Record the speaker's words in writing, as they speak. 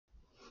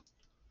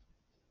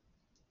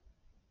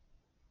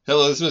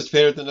Hello, this is Mr.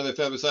 Painter with another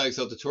fabulous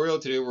IXL tutorial.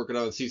 Today we're working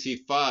on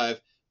CC5,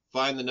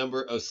 find the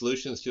number of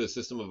solutions to a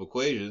system of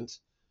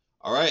equations.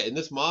 All right, in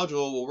this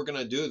module, what we're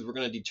going to do is we're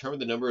going to determine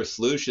the number of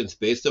solutions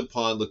based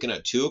upon looking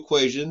at two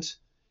equations.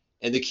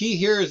 And the key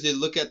here is to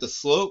look at the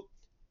slope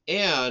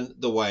and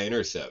the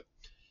y-intercept.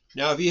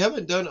 Now, if you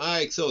haven't done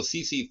IXL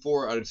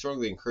CC4, I'd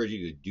strongly encourage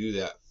you to do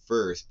that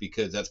first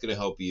because that's going to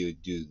help you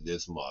do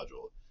this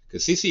module.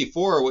 Because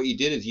CC4, what you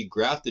did is you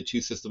graphed the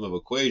two system of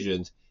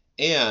equations,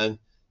 and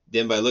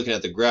then by looking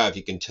at the graph,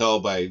 you can tell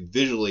by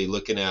visually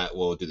looking at,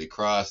 well, do they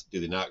cross, do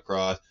they not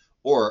cross,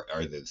 or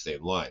are they the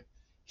same line?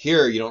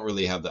 Here, you don't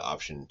really have the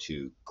option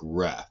to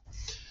graph.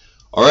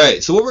 All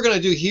right, so what we're going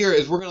to do here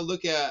is we're going to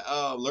look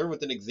at learn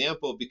with an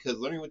example, because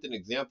learning with an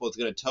example is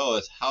going to tell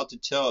us how to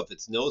tell if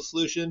it's no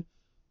solution,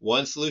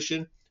 one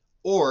solution,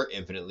 or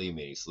infinitely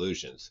many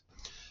solutions.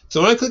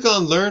 So when I click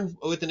on learn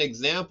with an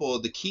example,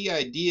 the key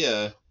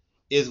idea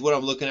is what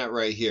I'm looking at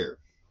right here.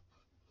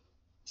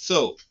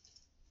 So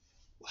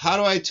how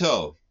do I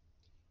tell?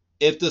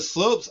 If the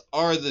slopes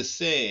are the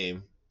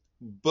same,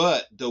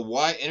 but the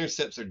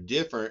y-intercepts are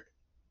different,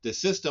 the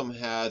system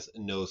has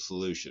no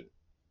solution.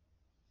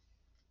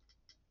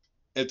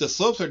 If the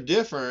slopes are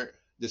different,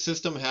 the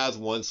system has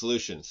one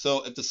solution.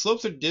 So if the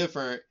slopes are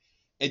different,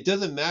 it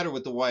doesn't matter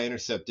what the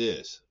y-intercept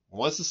is.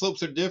 Once the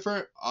slopes are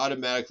different,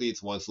 automatically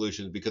it's one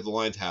solution because the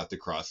lines have to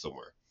cross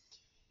somewhere.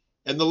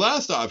 And the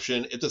last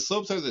option, if the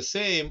slopes are the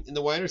same and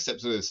the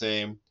y-intercepts are the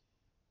same,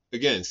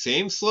 again,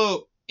 same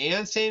slope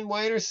and same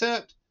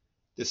y-intercept,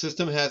 the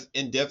system has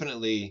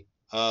indefinitely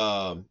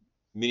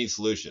many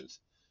solutions.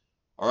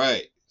 All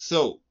right,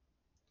 so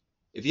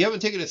if you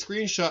haven't taken a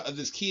screenshot of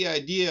this key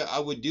idea, I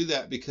would do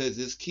that because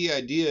this key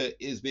idea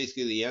is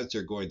basically the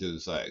answer going through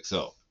this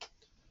IXL.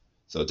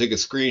 So take a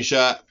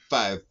screenshot,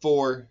 5,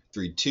 4,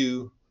 3,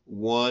 2,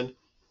 1,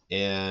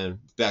 and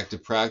back to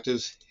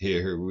practice.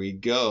 Here we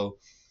go.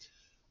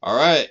 All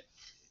right,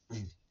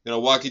 I'm going to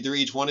walk you through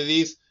each one of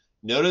these.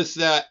 Notice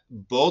that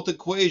both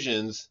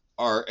equations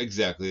are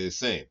exactly the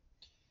same.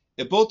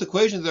 If both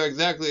equations are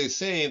exactly the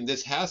same,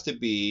 this has to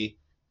be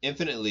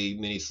infinitely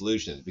many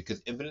solutions,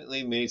 because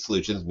infinitely many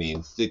solutions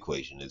means the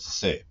equation is the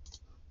same.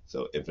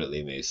 So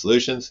infinitely many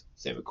solutions,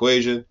 same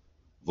equation,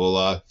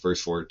 voila,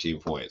 first 14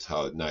 points.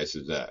 How nice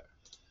is that?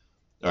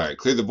 All right,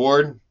 clear the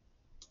board.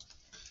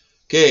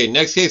 Okay,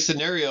 next case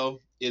scenario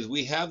is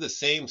we have the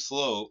same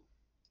slope,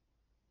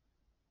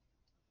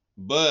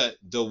 but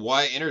the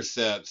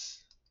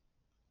y-intercepts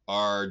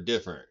are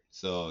different.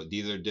 So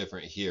these are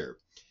different here.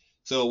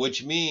 So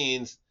which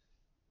means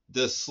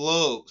the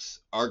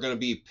slopes are going to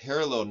be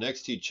parallel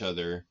next to each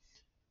other,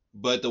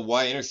 but the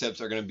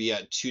y-intercepts are going to be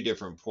at two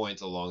different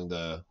points along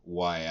the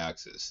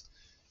y-axis.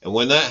 And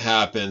when that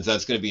happens,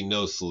 that's going to be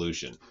no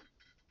solution.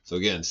 So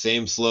again,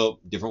 same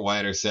slope, different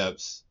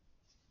y-intercepts,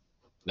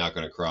 not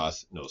going to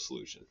cross, no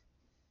solution.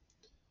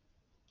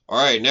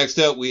 All right, next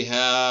up we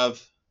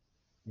have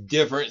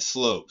different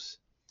slopes.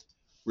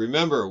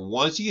 Remember,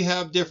 once you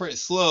have different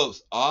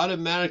slopes,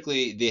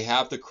 automatically they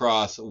have to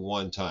cross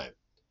one time.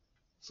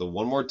 So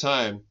one more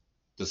time,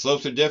 the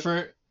slopes are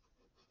different,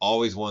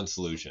 always one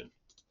solution.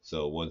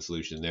 So one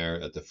solution there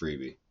at the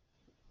freebie.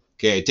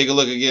 Okay, take a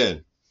look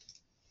again.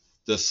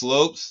 The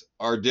slopes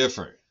are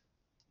different.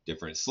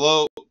 Different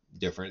slope,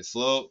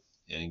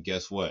 and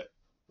guess what?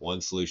 One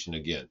solution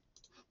again.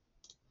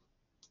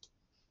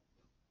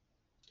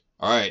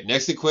 All right,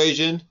 next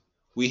equation,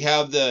 we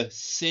have the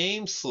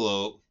same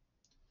slope.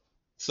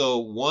 So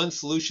one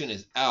solution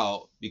is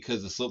out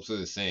because the slopes are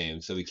the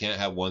same. So we can't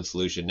have one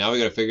solution. Now we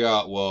got to figure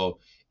out, well,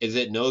 is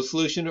it no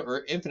solution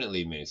or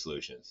infinitely many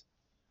solutions?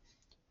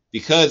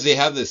 Because they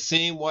have the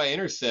same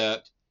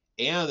y-intercept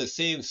and the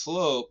same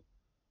slope,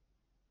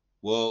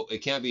 well, it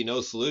can't be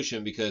no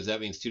solution because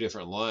that means two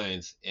different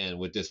lines. And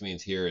what this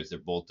means here is they're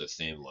both the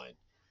same line.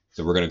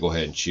 So we're going to go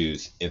ahead and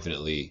choose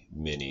infinitely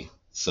many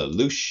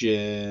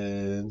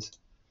solutions.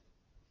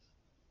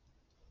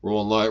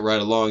 Rolling right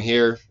along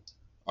here.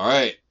 All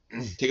right,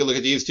 take a look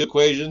at these two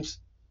equations.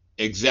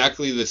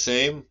 Exactly the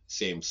same.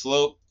 Same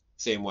slope,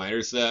 same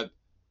y-intercept.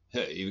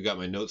 Even got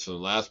my notes from the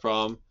last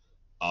problem.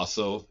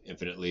 Also,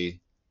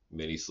 infinitely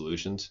many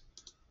solutions.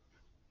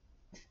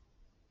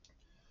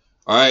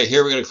 All right,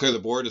 here we're going to clear the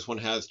board. This one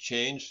has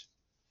changed.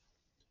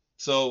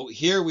 So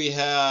here we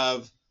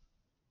have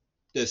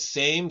the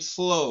same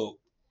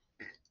slope.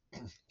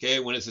 Okay,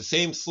 when it's the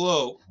same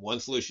slope, one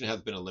solution has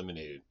been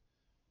eliminated.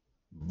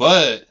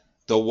 But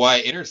the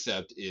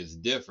y-intercept is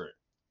different.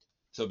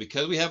 So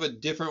because we have a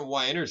different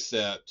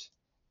y-intercept,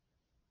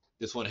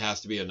 this one has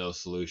to be a no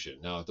solution.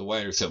 Now, if the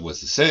y-intercept was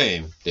the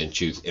same, then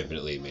choose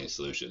infinitely many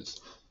solutions.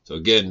 So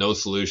again, no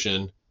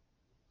solution,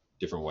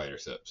 different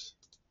y-intercepts.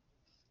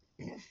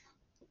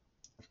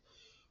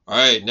 All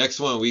right, next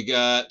one, we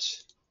got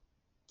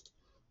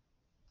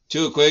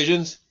two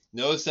equations.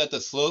 Notice that the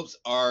slopes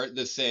are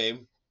the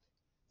same.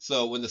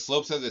 So when the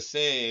slopes are the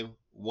same,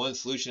 one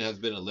solution has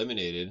been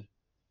eliminated.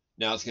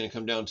 Now it's going to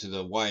come down to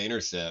the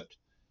y-intercept.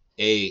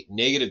 A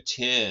negative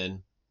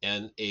 10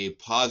 and a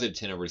positive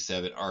 10 over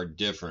 7 are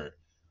different,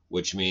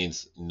 which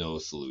means no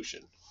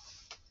solution.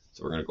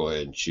 So we're going to go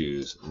ahead and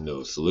choose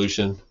no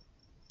solution.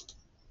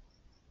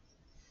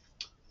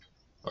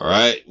 All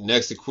right,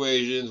 next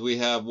equations, we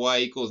have y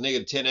equals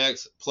negative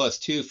 10x plus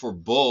 2 for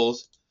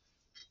both.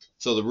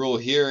 So the rule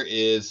here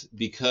is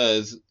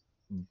because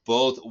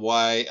both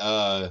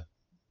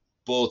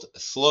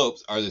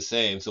slopes are the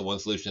same, so one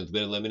solution has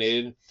been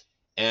eliminated,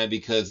 and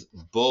because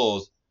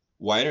both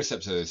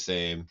y-intercepts are the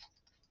same,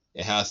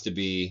 it has to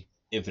be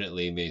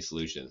infinitely many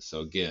solutions. So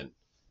again,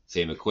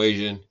 same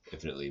equation,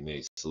 infinitely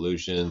many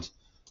solutions.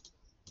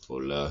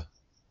 Voila.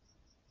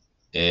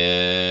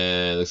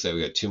 And looks like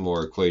we got 2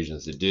 more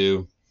equations to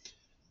do.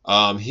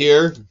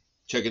 Here,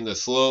 checking the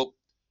slope.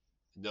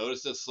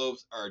 Notice the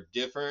slopes are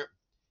different.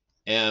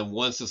 And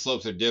once the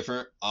slopes are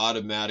different,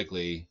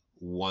 automatically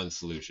one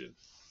solution.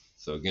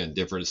 So again,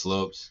 different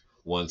slopes,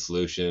 one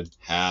solution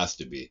has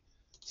to be.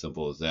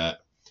 Simple as that.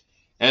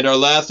 And our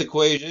last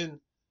equation,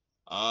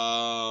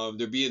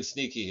 they're being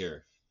sneaky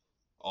here.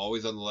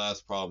 Always on the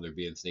last problem, they're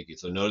being sneaky.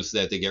 So notice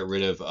that they get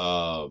rid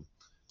of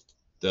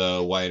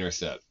the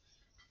y-intercept.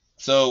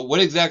 So what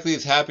exactly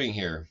is happening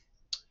here?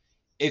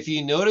 If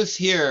you notice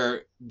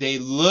here, they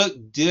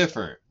look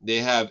different. They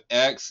have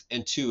x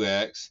and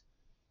 2x,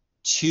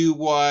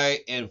 2y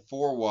and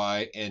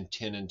 4y, and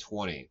 10 and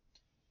 20.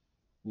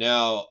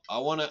 Now, I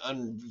want to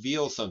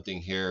unveil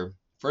something here.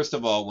 First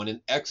of all, when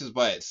an x is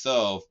by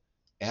itself,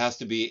 it has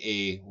to be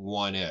a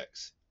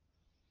 1x.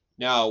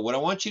 Now, what I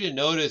want you to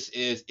notice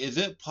is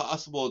it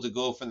possible to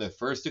go from the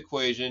first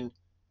equation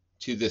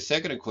to the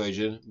second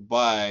equation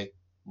by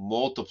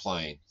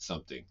multiplying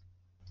something?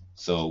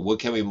 So what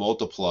can we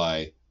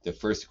multiply the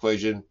first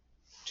equation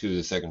to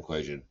the second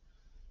equation?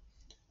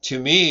 To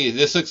me,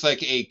 this looks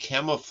like a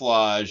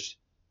camouflaged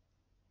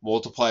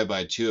multiplied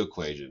by 2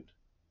 equation.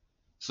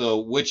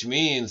 So which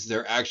means there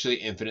are actually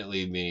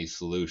infinitely many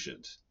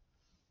solutions.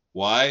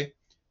 Why?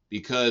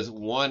 Because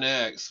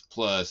 1x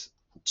plus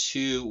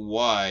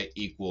 2y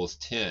equals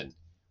 10.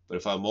 But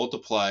if I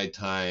multiply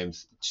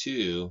times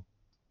 2,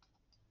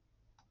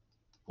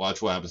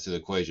 watch what happens to the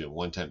equation.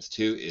 1 times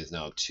 2 is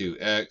now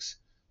 2x.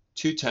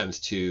 2 times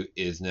 2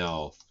 is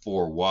now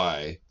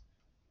 4y.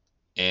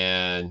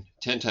 And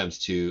 10 times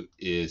 2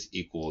 is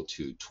equal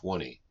to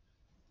 20.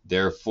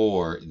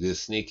 Therefore,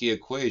 this sneaky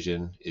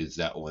equation is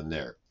that one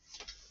there.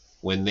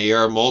 When they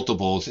are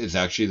multiples, it's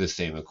actually the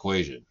same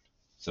equation.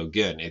 So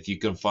again, if you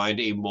can find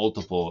a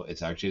multiple,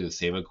 it's actually the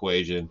same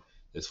equation.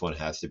 This one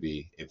has to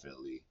be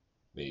infinitely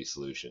many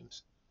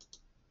solutions.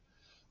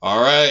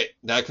 All right,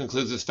 that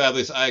concludes this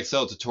fabulous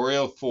IXL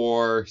tutorial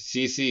for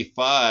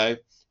CC5.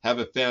 Have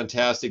a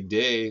fantastic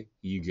day.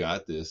 You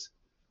got this.